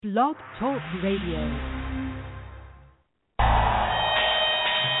Blog Talk Radio.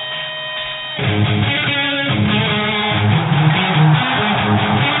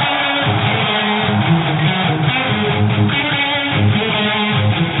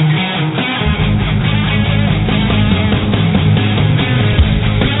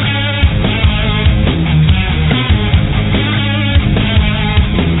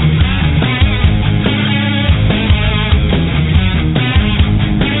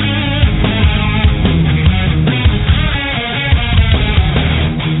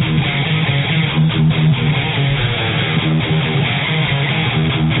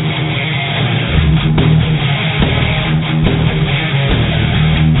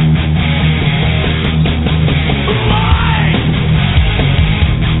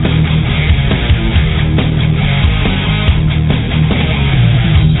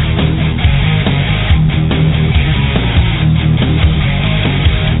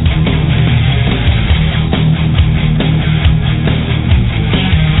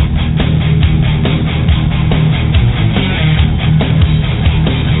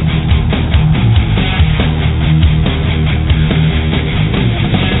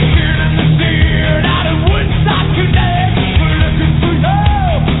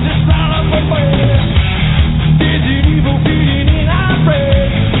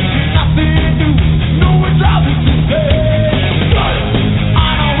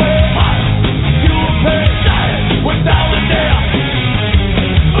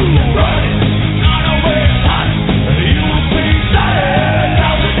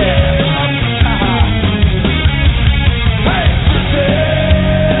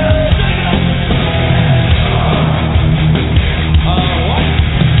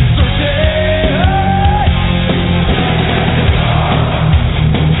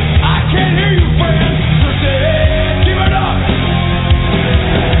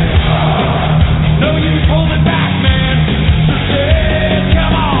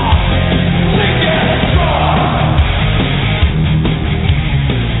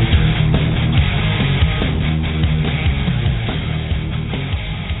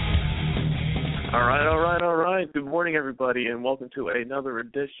 And welcome to another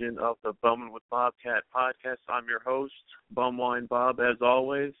edition of the Bumming with Bobcat podcast. I'm your host, Bumwine Bob, as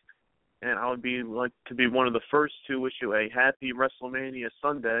always, and I would like to be one of the first to wish you a happy WrestleMania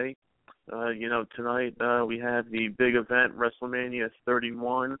Sunday. Tonight we have the big event, WrestleMania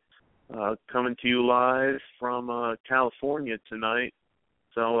 31, coming to you live from California tonight.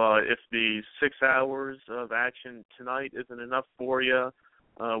 So if the 6 hours of action tonight isn't enough for you,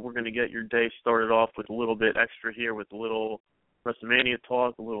 we're going to get your day started off with a little bit extra here with a little WrestleMania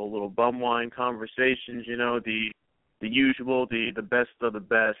talk, a little bumwine conversations. You know, the usual, the best of the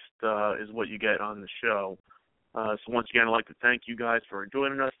best is what you get on the show. So once again, I'd like to thank you guys for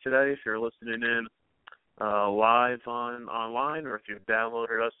joining us today. If you're listening in live online, or if you've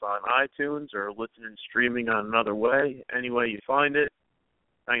downloaded us on iTunes or listening streaming on another way, any way you find it,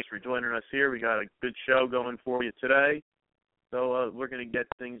 thanks for joining us here. We got a good show going for you today. So we're going to get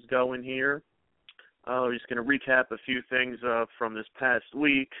things going here. We're just going to recap a few things from this past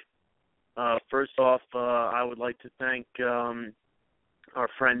week. First off, I would like to thank our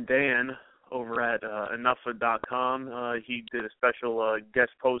friend Dan over at Enougha.com. He did a special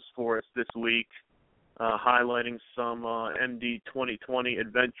guest post for us this week highlighting some MD 2020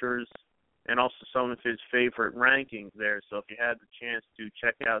 adventures and also some of his favorite rankings there. So if you had the chance to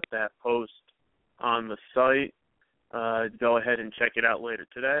check out that post on the site, go ahead and check it out later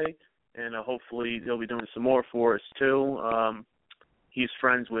today, and hopefully they'll be doing some more for us too. He's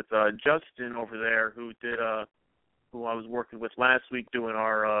friends with Justin over there, who I was working with last week doing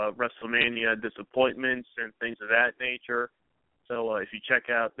our WrestleMania disappointments and things of that nature. So if you check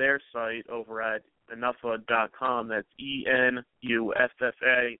out their site over at Enougha.com, that's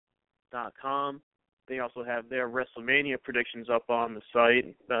ENUFFA.com. They also have their WrestleMania predictions up on the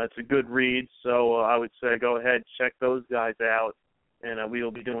site. It's a good read, so I would say go ahead, check those guys out, and we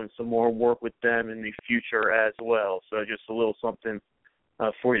will be doing some more work with them in the future as well. So just a little something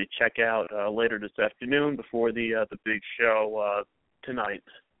for you to check out later this afternoon before the big show tonight.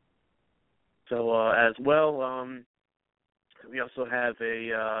 So as well, we also have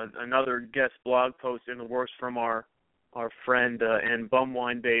another guest blog post in the works from our friend and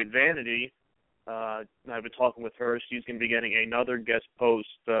Bumwine Babe Vanity. I've been talking with her. She's going to be getting another guest post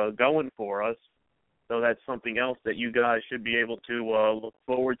going for us. So that's something else that you guys should be able to look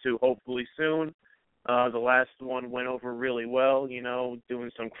forward to hopefully soon. The last one went over really well,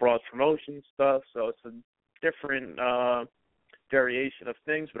 doing some cross-promotion stuff. So it's a different variation of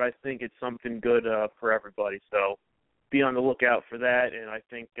things, but I think it's something good for everybody. So be on the lookout for that, and I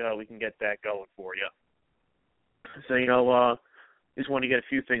think we can get that going for you. So, just want to get a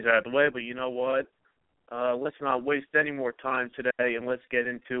few things out of the way, but you know what? Let's not waste any more time today, and let's get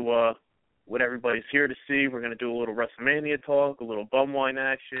into what everybody's here to see. We're going to do a little WrestleMania talk, a little bum wine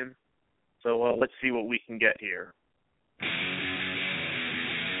action. So let's see what we can get here.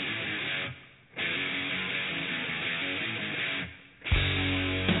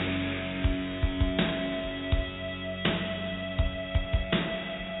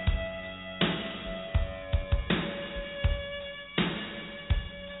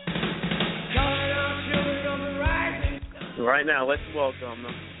 Right now, let's welcome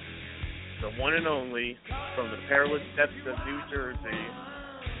the one and only, from the perilous depths of New Jersey,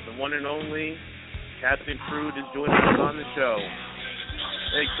 the one and only Captain Krude is joining us on the show.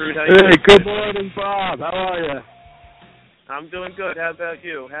 Hey, Krude, how you doing? Hey, good morning, Bob. How are you? I'm doing good. How about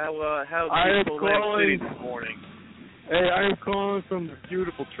you? How's beautiful Atlantic City this morning? Hey, I am calling from the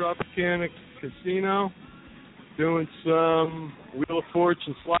beautiful Tropicana Casino, doing some Wheel of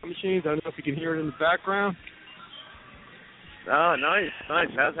Fortune slot machines. I don't know if you can hear it in the background. Oh, nice.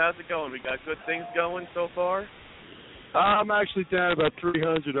 How's it going? We got good things going so far? I'm actually down about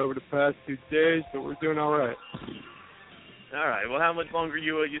 300 over the past 2 days, but we're doing all right. All right. Well, how much longer are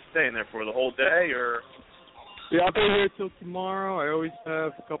you staying there for? The whole day, or? Yeah, I'll be here till tomorrow. I always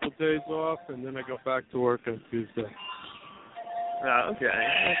have a couple of days off, and then I go back to work on Tuesday. Oh, okay.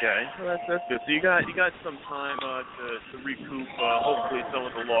 Well, that's good. So you got some time to recoup, hopefully, some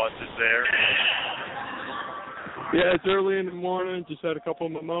of the losses there. Yeah, it's early in the morning. Just had a couple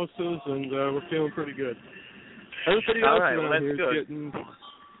of mimosas, and we're feeling pretty good. Everybody else around here is getting,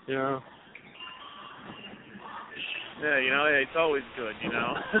 Yeah, it's always good,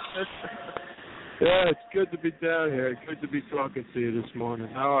 Yeah, it's good to be down here. It's good to be talking to you this morning.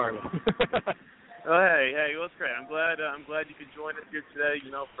 How are you? Oh, hey, well, it's great. I'm glad you could join us here today,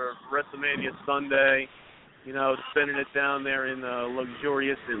 for WrestleMania Sunday. Spending it down there in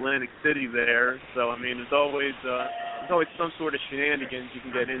luxurious Atlantic City there. So, there's always some sort of shenanigans you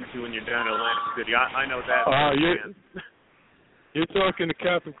can get into when you're down in Atlantic City. I know that. You're talking to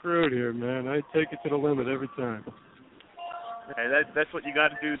Captain Krude here, man. I take it to the limit every time. Hey, that's what you got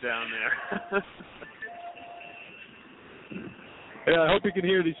to do down there. Yeah, I hope you can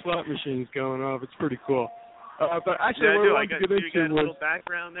hear these slot machines going off. It's pretty cool. But actually, yeah, what I wanted to get into you got a little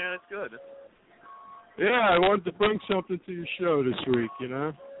background there. That's good. Yeah, I wanted to bring something to your show this week,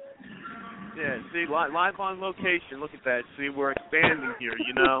 Yeah, see, live on location. Look at that. See, we're expanding here.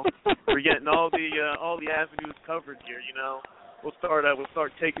 We're getting all the avenues covered here. We'll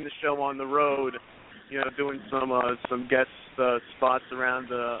start taking the show on the road. Doing some guest spots around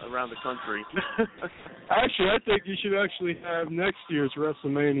the country. Actually, I think you should actually have next year's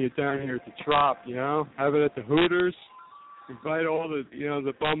WrestleMania down here at the Trop. Have it at the Hooters. Invite all the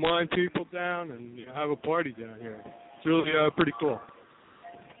the bum wine people down and have a party down here. It's really pretty cool.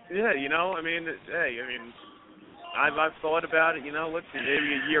 Yeah, I've thought about it. Let's see,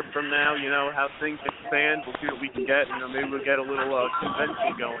 maybe a year from now, how things expand, we'll see what we can get. Maybe we'll get a little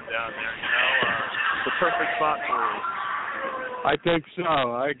convention going down there. The perfect spot for it. I think so.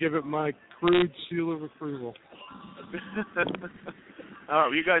 I give it my Krude seal of approval. All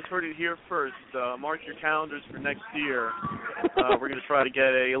right, you guys heard it here first. Mark your calendars for next year. We're going to try to get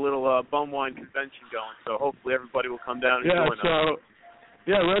a little bum wine convention going, so hopefully everybody will come down and join us.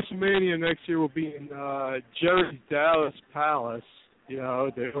 Yeah, WrestleMania next year will be in Jerry's Dallas Palace,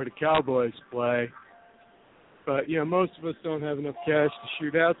 where the Cowboys play. But, most of us don't have enough cash to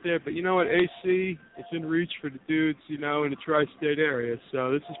shoot out there. But you know what, AC, it's in reach for the dudes, in the tri-state area.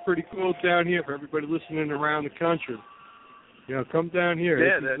 So this is pretty cool down here for everybody listening around the country. Come down here.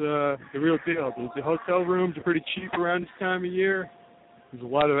 Yeah, this is the real deal. The hotel rooms are pretty cheap around this time of year. There's a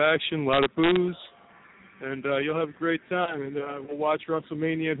lot of action, a lot of booze, and you'll have a great time. And we'll watch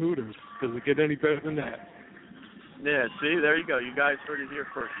WrestleMania at Hooters. Does it get any better than that? Yeah, see, there you go. You guys heard it here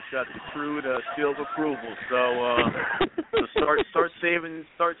first. You got the Krude seal of approval. So start saving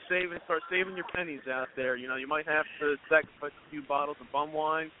your pennies out there. You might have to sacrifice a few bottles of bum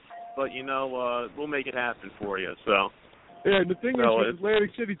wine, but we'll make it happen for you. So. Yeah, and the thing is with Atlantic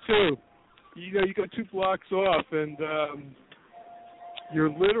City too, you go 2 blocks off, and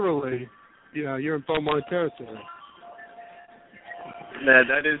you're literally, you're in bum wine territory. Yeah,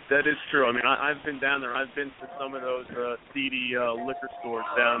 that is true. I've been down there. I've been to some of those seedy liquor stores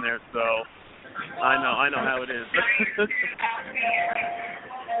down there, so I know how it is.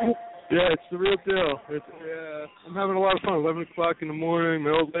 Yeah, it's the real deal. I'm having a lot of fun. 11 o'clock in the morning,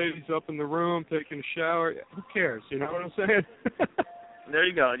 my old lady's up in the room taking a shower. Who cares? You know what I'm saying? There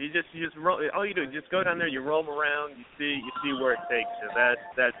you go. You just roll. All you do is just go down there. You roam around. You see where it takes you.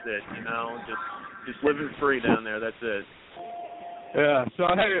 That's it. You know, just living free down there. That's it. Yeah. So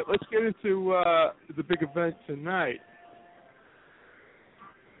hey, let's get into the big event tonight.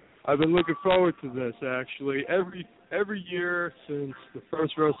 I've been looking forward to this actually. Every year since the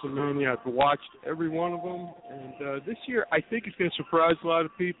first WrestleMania, I've watched every one of them, and this year I think it's going to surprise a lot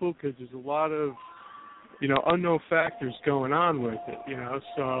of people because there's a lot of unknown factors going on with it,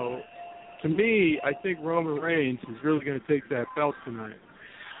 So, to me, I think Roman Reigns is really going to take that belt tonight.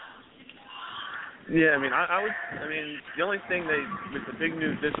 Yeah, I mean, the only thing with the big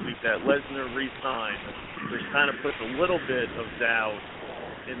news this week that Lesnar re-signed, which kind of puts a little bit of doubt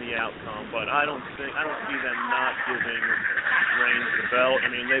in the outcome, but I don't see them not giving Reigns the belt. I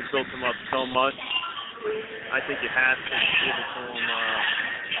mean, they've built him up so much. I think you have to give it to him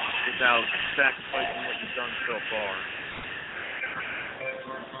without sacrificing what you've done so far.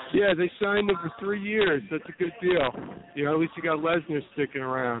 Yeah, they signed him for 3 years. That's a good deal. At least you got Lesnar sticking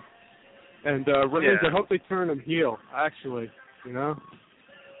around. And Reigns, I hope they turn him heel, actually, Yeah.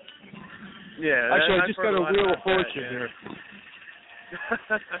 Actually, I just got a Wheel of Fortune here.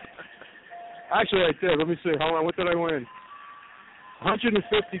 Actually, I did. Let me see. Hold on. What did I win?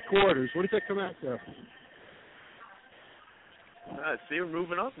 150 quarters. What did that come out to? See, we're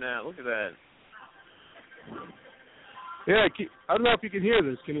moving up now. Look at that. Yeah, I don't know if you can hear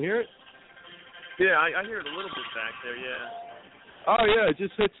this. Can you hear it? Yeah, I hear it a little bit back there, yeah. Oh, yeah, it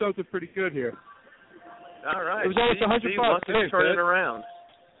just hit something pretty good here. All right. It was almost $100 bucks. Luck is turning around.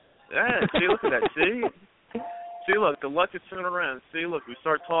 Yeah, see, look at that. See, look, the luck is turning around. See, look, we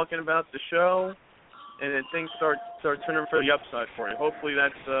start talking about the show, and then things start turning for the upside for you. Hopefully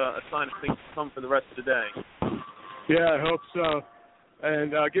that's a sign of things to come for the rest of the day. Yeah, I hope so.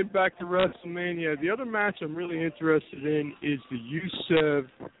 And getting back to WrestleMania, the other match I'm really interested in is the Rusev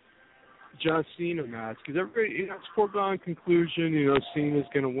John Cena match, because everybody, it's foregone conclusion, Cena's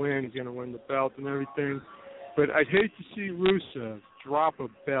going to win, he's going to win the belt and everything. But I'd hate to see Rusev drop a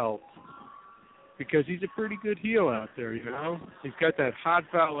belt, because he's a pretty good heel out there, He's got that hot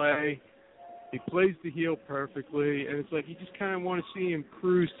valet. He plays the heel perfectly, and it's like you just kind of want to see him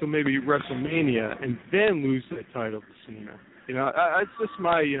cruise to maybe WrestleMania and then lose that title to Cena. That's just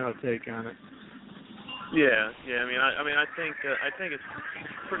my take on it. Yeah. I think it's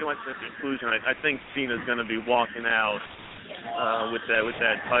pretty much the conclusion. I think Cena's going to be walking out with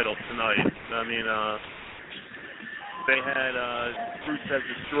that title tonight. They had Rusev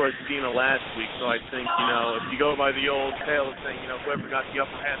destroy Cena last week, so I think if you go by the old tale of saying whoever got the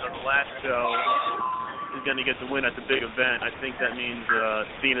upper hand on the last show is going to get the win at the big event, I think that means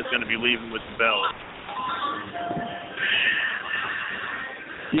Cena's going to be leaving with the belt.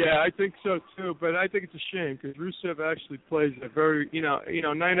 Yeah, I think so too, but I think it's a shame because Rusev actually plays a very,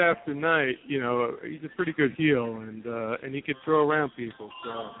 night after night, he's a pretty good heel and he could throw around people.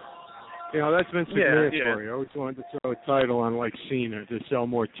 So, that's Vince McMahon for you. I always wanted to throw a title on like Cena to sell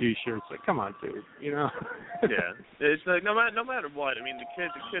more T-shirts. Like, come on, dude, Yeah, it's like no matter what. I mean, the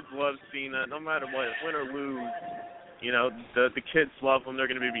kids love Cena. No matter what, win or lose, the kids love him.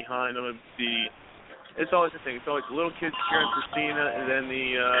 They're going to be behind him. It's always the thing. It's always the little kids cheering for Cena, and then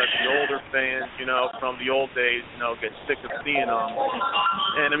the older fans, from the old days, get sick of seeing him.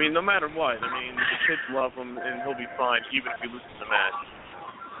 And no matter what, the kids love him, and he'll be fine even if he loses the match.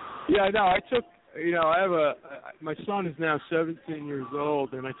 Yeah, no, I took, my son is now 17 years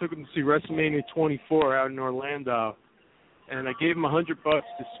old, and I took him to see WrestleMania 24 out in Orlando, and I gave him $100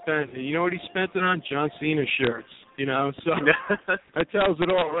 to spend. And you know what he spent it on? John Cena shirts. So that tells it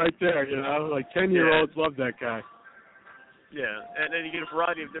all right there, Like 10-year-olds love that guy. Yeah, and then you get a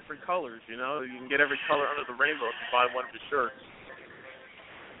variety of different colors, You can get every color under the rainbow if you buy one of his shirts.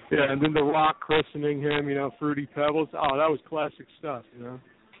 Yeah, and then The Rock christening him, Fruity Pebbles. Oh, that was classic stuff,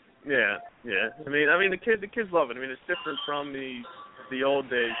 Yeah. The kids love it. It's different from the old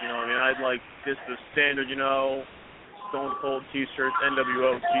days, I'd like just the standard, Stone Cold T-shirts,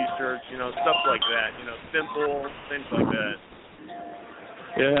 NWO T-shirts, stuff like that, simple things like that.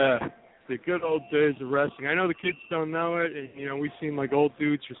 Yeah, the good old days of wrestling. I know the kids don't know it, and we seem like old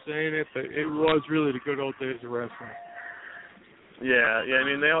dudes for saying it, but it was really the good old days of wrestling. Yeah.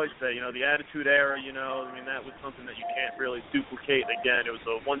 They always say, the Attitude Era, that was something that you can't really duplicate again. It was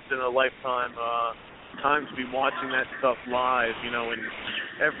a once in a lifetime time to be watching that stuff live, and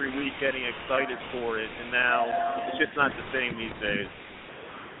every week getting excited for it, and now it's just not the same these days.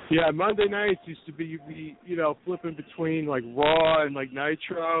 Yeah, Monday nights used to be flipping between like Raw and like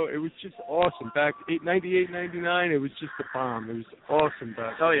Nitro. It was just awesome. Back 98, 99, it was just a bomb. It was awesome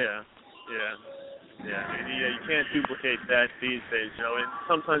back then. Oh yeah. Yeah, I mean, you can't duplicate that these days, you know. And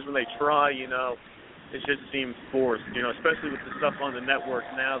sometimes when they try, you know, it just seems forced, you know, especially with the stuff on the network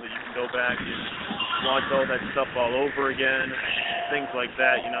now that you can go back and watch all that stuff all over again, things like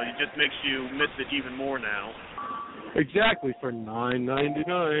that. You know, it just makes you miss it even more now. Exactly, for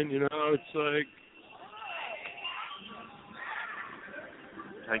 $9.99, you know, it's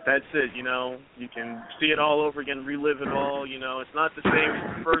like that's it, you know. You can see it all over again, relive it all. You know, it's not the same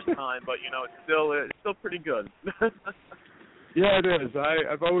as the first time, but you know, it's still pretty good. Yeah, it is.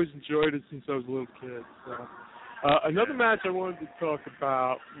 I've always enjoyed it since I was a little kid. So. Another match I wanted to talk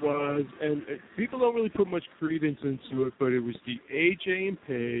about was, and people don't really put much credence into it, but it was the AJ and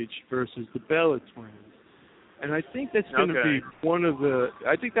Paige versus the Bella Twins. And I think that's going to be one of the,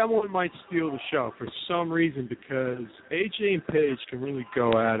 I think that one might steal the show for some reason, because AJ and Paige can really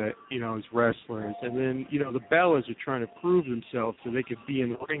go at it, you know, as wrestlers. And then, you know, the Bellas are trying to prove themselves so they could be in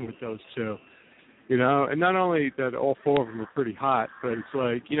the ring with those two. You know, and not only that all four of them are pretty hot, but it's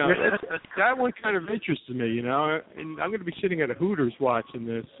like, you know, that one kind of interested me, you know, and I'm going to be sitting at a Hooters watching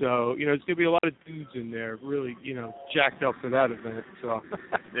this, so, you know, there's going to be a lot of dudes in there really, you know, jacked up for that event, so.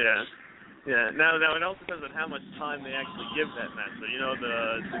 Yeah. Now it also depends on how much time they actually give that match. So, you know,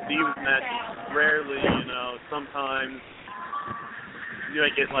 the Divas match rarely, you know, sometimes you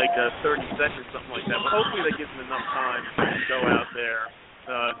might get like 30 seconds, something like that, but hopefully they give them enough time to go out there,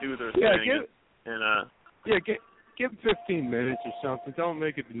 do their thing. Give 15 minutes or something. Don't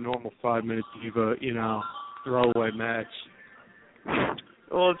make it the normal 5-minute diva, you know, throwaway match.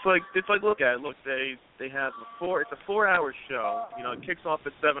 Well, it's like look at it. Look, they have it's a 4-hour show. You know, it kicks off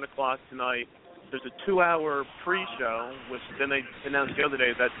at 7:00 tonight. There's a 2-hour pre-show, which then they announced the other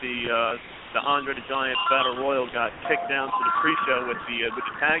day that the Andre the Giant Battle Royal got kicked down to the pre-show with the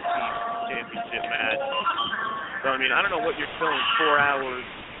tag team championship match. So I mean, I don't know what you're filling 4 hours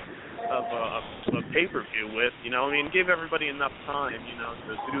of a pay-per-view with, you know. I mean, give everybody enough time, you know,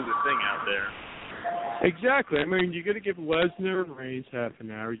 to do the thing out there. Exactly. I mean, you're going to give Lesnar and Reigns half an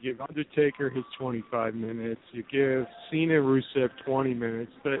hour. You give Undertaker his 25 minutes. You give Cena and Rusev 20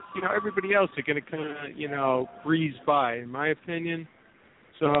 minutes. But, you know, everybody else are going to kind of, you know, breeze by, in my opinion.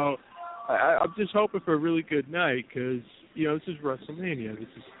 So I'm just hoping for a really good night because, you know, this is WrestleMania. This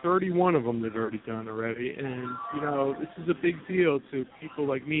is 31 of them that are already done already. And, you know, this is a big deal to people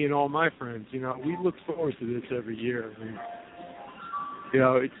like me and all my friends. You know, we look forward to this every year. I mean, you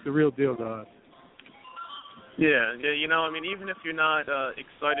know, it's the real deal to us. Yeah, you know, I mean, even if you're not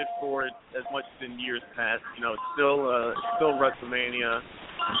excited for it as much as in years past, you know, it's still WrestleMania.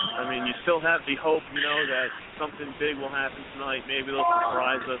 I mean, you still have the hope, you know, that something big will happen tonight. Maybe they'll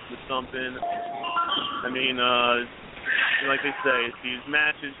surprise us with something. I mean, like they say, these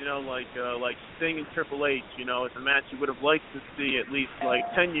matches, you know, like Sting and Triple H, you know, it's a match you would have liked to see at least like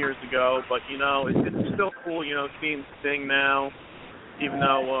 10 years ago. But you know, it's still cool, you know, seeing Sting now. Even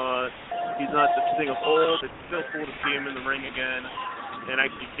though he's not the Sting of old, it's still cool to see him in the ring again and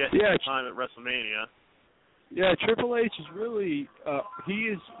actually get some time at WrestleMania. Yeah, Triple H is really, he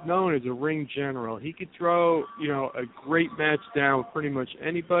is known as a ring general. He could throw, you know, a great match down with pretty much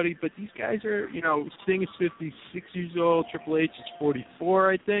anybody, but these guys are, you know, Sting is 56 years old, Triple H is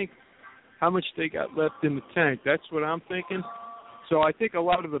 44, I think. How much they got left in the tank? That's what I'm thinking. So I think a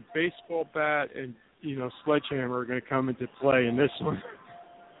lot of the baseball bat and, you know, sledgehammer are going to come into play in this one.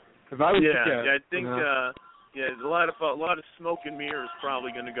 If I was to guess, I think a lot of smoke and mirrors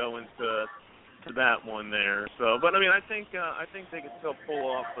probably going to go into that one there. So, but I mean, I think they could still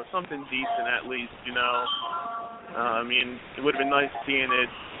pull off something decent at least. You know, I mean, it would have been nice seeing it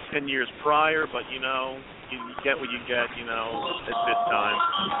 10 years prior, but you know, you get what you get. You know, at this time.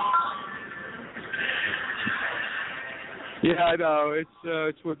 Yeah, I know.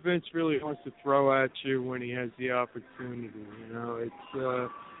 It's what Vince really wants to throw at you when he has the opportunity. You know,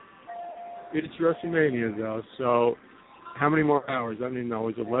 it's WrestleMania though. So, how many more hours? I don't even know.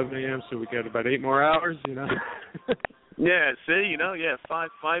 It's 11 a.m. So we got about 8 more hours. You know. Yeah. See, you know,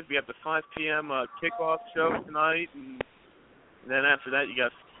 five. We have the 5 p.m. Kickoff show tonight, and then after that you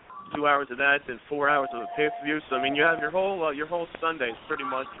got 2 hours of that, then 4 hours of the pay-per-view. So I mean, you have your whole Sunday is pretty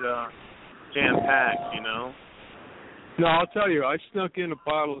much jam-packed. You know. No, I'll tell you, I snuck in a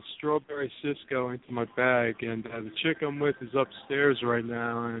bottle of strawberry Cisco into my bag, and the chick I'm with is upstairs right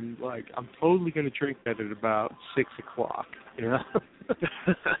now, and, like, I'm totally going to drink that at about 6 o'clock, you know?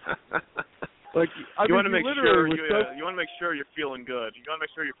 Like, you want to make sure you're feeling good. You want to make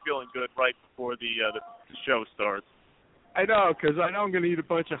sure you're feeling good right before the show starts. I know, because I know I'm going to eat a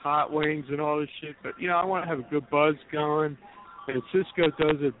bunch of hot wings and all this shit, but, you know, I want to have a good buzz going. And Cisco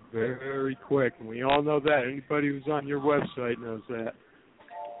does it very quick, and we all know that. Anybody who's on your website knows that.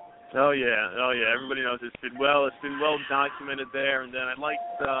 Oh yeah. Everybody knows it's been well documented there. And then I liked,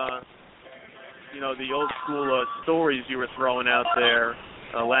 the old school stories you were throwing out there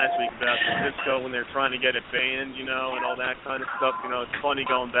last week about Cisco when they're trying to get it banned, and all that kind of stuff. It's funny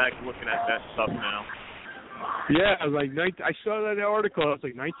going back and looking at that stuff now. Yeah, I saw that article. It was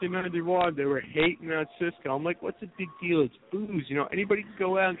like 1991. They were hating on Cisco. I'm like, what's the big deal? It's booze. Anybody can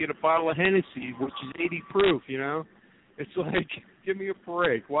go out and get a bottle of Hennessy, which is 80 proof. It's like, give me a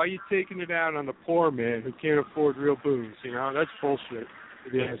break. Why are you taking it out on the poor man who can't afford real booze? That's bullshit.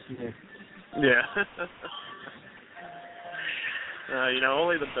 If you ask me. Yeah.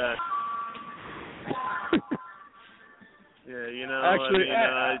 Only the best. Yeah, Actually,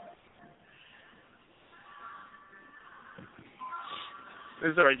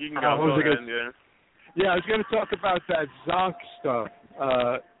 it's all right. You can go ahead. Yeah, I was going to talk about that Zonk stuff.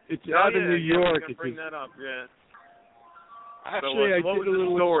 It's out in New York. Yeah, bring that up, yeah. Actually, what was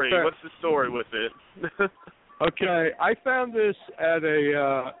the story? What's the story with it? Okay, I found this at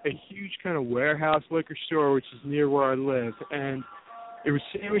a huge kind of warehouse liquor store, which is near where I live, and it was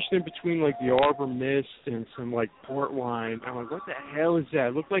sandwiched in between like the Arbor Mist and some like port wine. I'm like, what the hell is that?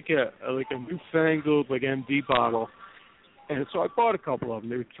 It looked like a newfangled like MD bottle, and so I bought a couple of them.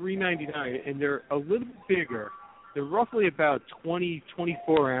 They were $3.99, and they're a little bit bigger. They're roughly about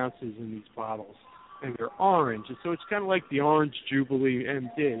 24 ounces in these bottles, and they're orange, and so it's kind of like the Orange Jubilee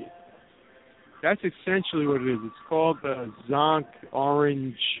MD. That's essentially what it is. It's called the Zonk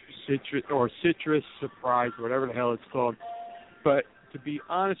Orange Citrus or Citrus Surprise, whatever the hell it's called. But to be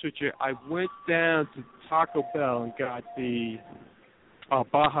honest with you, I went down to Taco Bell and got the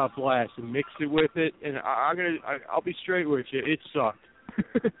Baja Blast and mixed it with it, and I'll be straight with you. It sucked,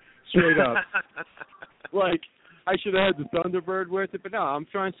 straight up. Like, I should have had the Thunderbird with it, but no, I'm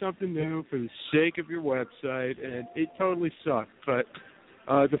trying something new for the sake of your website, and it totally sucked. But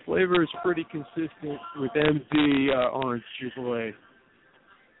the flavor is pretty consistent with MD Orange Jubilee.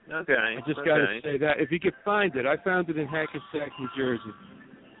 Okay. I just got to say that. If you could find it, I found it in Hackensack, New Jersey.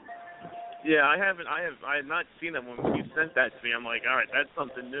 Yeah, I had not seen that when you sent that to me. I'm like, all right, that's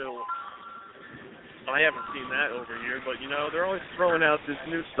something new. I haven't seen that over here, but they're always throwing out this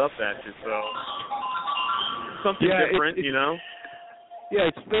new stuff at you, so something different, Yeah,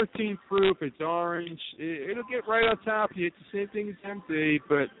 it's 13 proof. It's orange. It'll get right on top of you. It's the same thing as MD,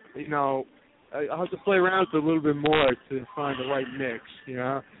 but I'll have to play around with it a little bit more to find the right mix.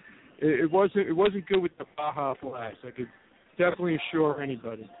 It wasn't good with the Baja Blast. I could definitely assure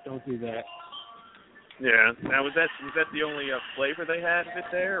anybody, don't do that. Yeah. Now, was that the only flavor they had of it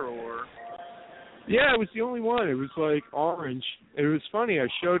there, or? Yeah, it was the only one. It was like orange. It was funny. I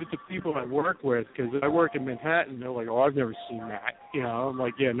showed it to people I work with because I work in Manhattan. They're like, "Oh, I've never seen that." I'm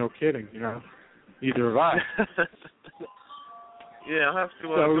like, "Yeah, no kidding." Neither have I. Yeah, I'll have to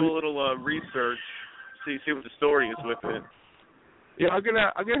do a little research, see what the story is with it. Yeah, I'm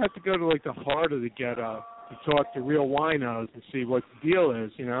gonna have to go to like the heart of the ghetto to talk to real winos and see what the deal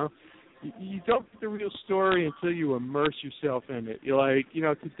is. You don't get the real story until you immerse yourself in it. You're like,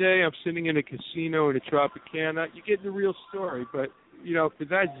 today I'm sitting in a casino in a Tropicana. You get the real story, but for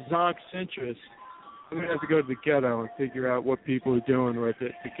that Zonk Citrus, I'm gonna have to go to the ghetto and figure out what people are doing with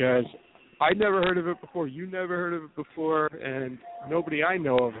it because I never heard of it before. You never heard of it before, and nobody I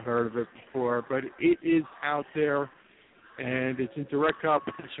know of heard of it before. But it is out there, and it's in direct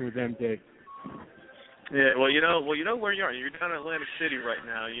competition with MD. Yeah, well, you know where you are. You're down in Atlantic City right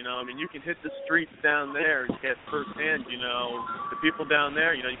now. You can hit the streets down there and get firsthand. The people down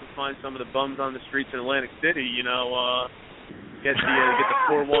there. You can find some of the bums on the streets in Atlantic City. Get the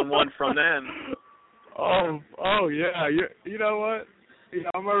 411 from them. Oh yeah. You know what?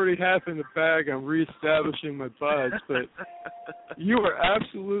 I'm already half in the bag. I'm reestablishing my buzz, but you are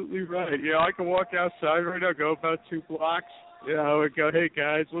absolutely right. I can walk outside right now, go about 2 blocks, and go, "Hey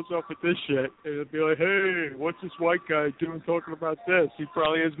guys, what's up with this shit?" And it'll be like, "Hey, what's this white guy doing talking about this? He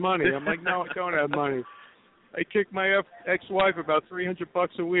probably has money." I'm like, "No, I don't have money. I kick my ex-wife about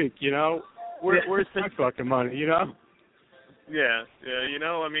 $300 a week. Where's my fucking money? Yeah.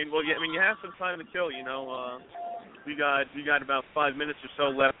 You have some time to kill. We got about 5 minutes or so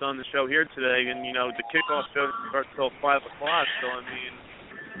left on the show here today, and the kickoff show starts till 5 o'clock. So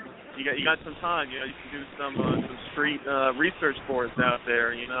you got some time. You can do some street research for us out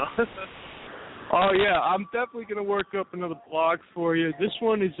there. Oh yeah, I'm definitely gonna work up another blog for you. This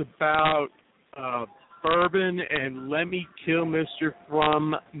one is about Bourbon and Lemmy Kilmister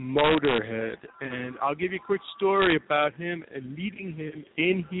from Motorhead, and I'll give you a quick story about him and meeting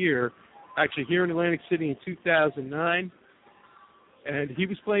him here in Atlantic City in 2009, and he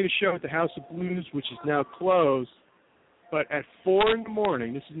was playing a show at the House of Blues, which is now closed, But at 4 in the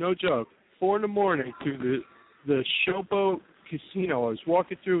morning, this is no joke, 4 in the morning to the Showboat Casino, I was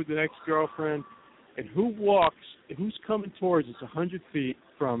walking through with the ex-girlfriend, and who's coming towards us 100 feet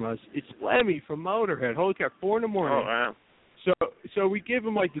from us? It's Lemmy from Motorhead. Holy crap, 4 in the morning. Oh, wow. So we give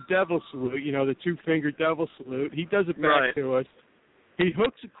him like the devil salute, the 2-finger devil salute. He does it back to us. He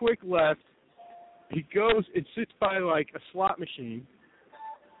hooks a quick left. He goes and sits by like a slot machine,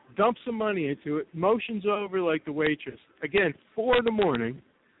 dumps some money into it, motions over like the waitress. Again, 4 in the morning.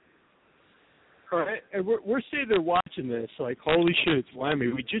 All right, and we're sitting there watching this like, holy shit, it's Lemmy.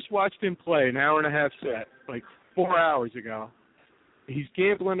 We just watched him play an hour-and-a-half set like 4 hours ago. He's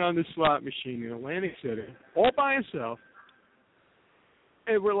gambling on the slot machine in Atlantic City all by himself.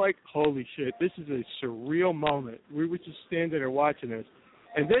 And we're like, holy shit, this is a surreal moment. We were just standing there watching this.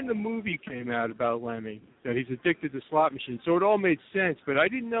 And then the movie came out about Lemmy, that he's addicted to slot machines. So it all made sense, but I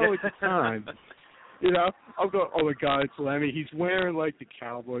didn't know at the time. I'm going, oh, my God, it's Lemmy. He's wearing, like, the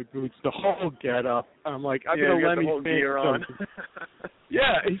cowboy boots, the whole get-up. I'm like, I've been a Lemmy fan on.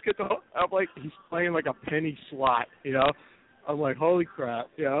 Yeah, he's got the whole, I'm like, he's playing like a penny slot, I'm like, holy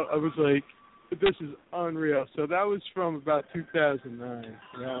crap. I was like, this is unreal. So that was from about 2009,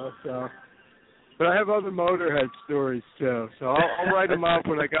 so. But I have other Motorhead stories, too. So I'll write them up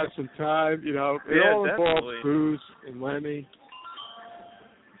when I got some time, It all involves booze and Lemmy.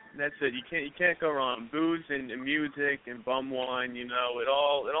 That's it. You can't go wrong. Booze and music and bum wine, it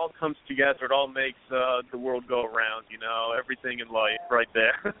all comes together. It all makes the world go around, everything in life right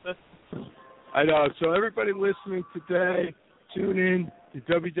there. I know. So everybody listening today, tune in to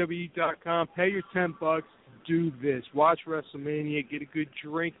WWE.com. Pay your $10. Do this. Watch WrestleMania. Get a good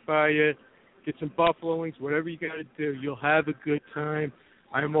drink by you. Get some buffalo wings. Whatever you got to do, you'll have a good time.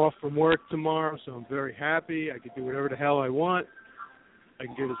 I'm off from work tomorrow, so I'm very happy. I can do whatever the hell I want. I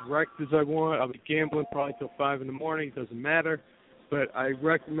can get as wrecked as I want. I'll be gambling probably till 5 in the morning. It doesn't matter. But I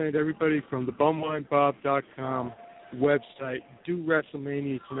recommend everybody from the bumwinebob.com website do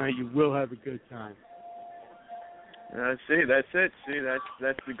WrestleMania tonight. You will have a good time. See, that's it. See,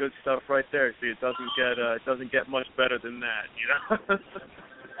 that's the good stuff right there. See, it doesn't get much better than that,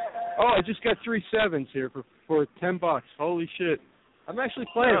 Oh, I just got 3 sevens here for $10. Holy shit! I'm actually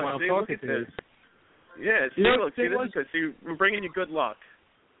playing while I'm talking to you. Yeah, see, look, this is good. See, we're bringing you good luck.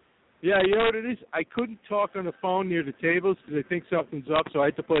 Yeah, you know what it is? I couldn't talk on the phone near the tables because I think something's up, so I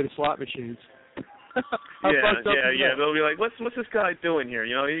had to play the slot machines. Yeah. They'll be like, what's this guy doing here?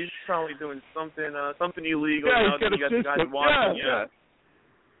 He's probably doing something illegal. Yeah, he's got you got the guys watching. Yeah.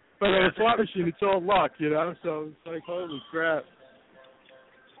 But on a slot machine, it's all luck, So it's like, holy crap.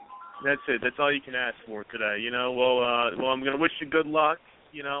 That's it. That's all you can ask for today. Well, I'm gonna wish you good luck.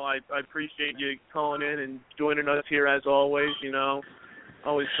 I appreciate you calling in and joining us here as always.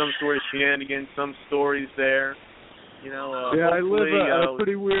 Always some sort of shenanigans, some stories there. Yeah, I live a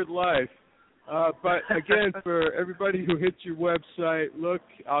pretty weird life. But again, for everybody who hits your website, look,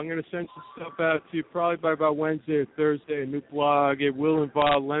 I'm going to send some stuff out to you probably by about Wednesday or Thursday, a new blog. It will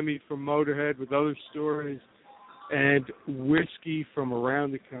involve Lemmy from Motorhead with other stories and whiskey from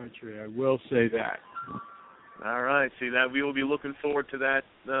around the country. I will say that. All right. See, that we will be looking forward to that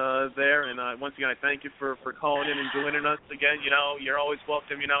there. And once again, I thank you for calling in and joining us again. You're always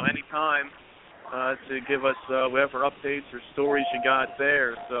welcome, anytime. To give us whatever updates or stories you got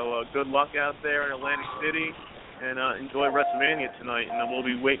there. So good luck out there in Atlantic City, and enjoy WrestleMania tonight, and we'll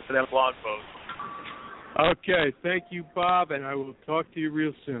be waiting for that blog post. Okay, thank you, Bob, and I will talk to you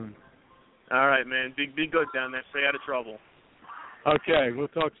real soon. All right, man. Be good down there. Stay out of trouble. Okay, we'll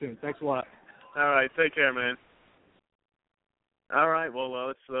talk soon. Thanks a lot. All right, take care, man. All right, well,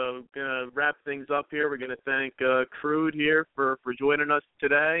 let's gonna wrap things up here. We're going to thank Krude here for joining us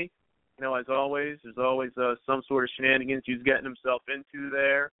today. As always, there's always some sort of shenanigans he's getting himself into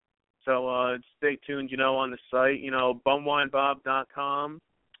there. So stay tuned, on the site, bumwinebob.com.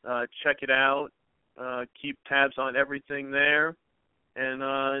 Check it out. Keep tabs on everything there. And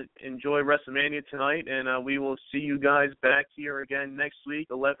enjoy WrestleMania tonight. And we will see you guys back here again next week,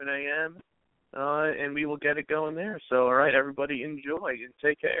 11 a.m. And we will get it going there. So, all right, everybody, enjoy and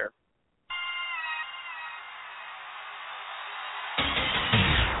take care.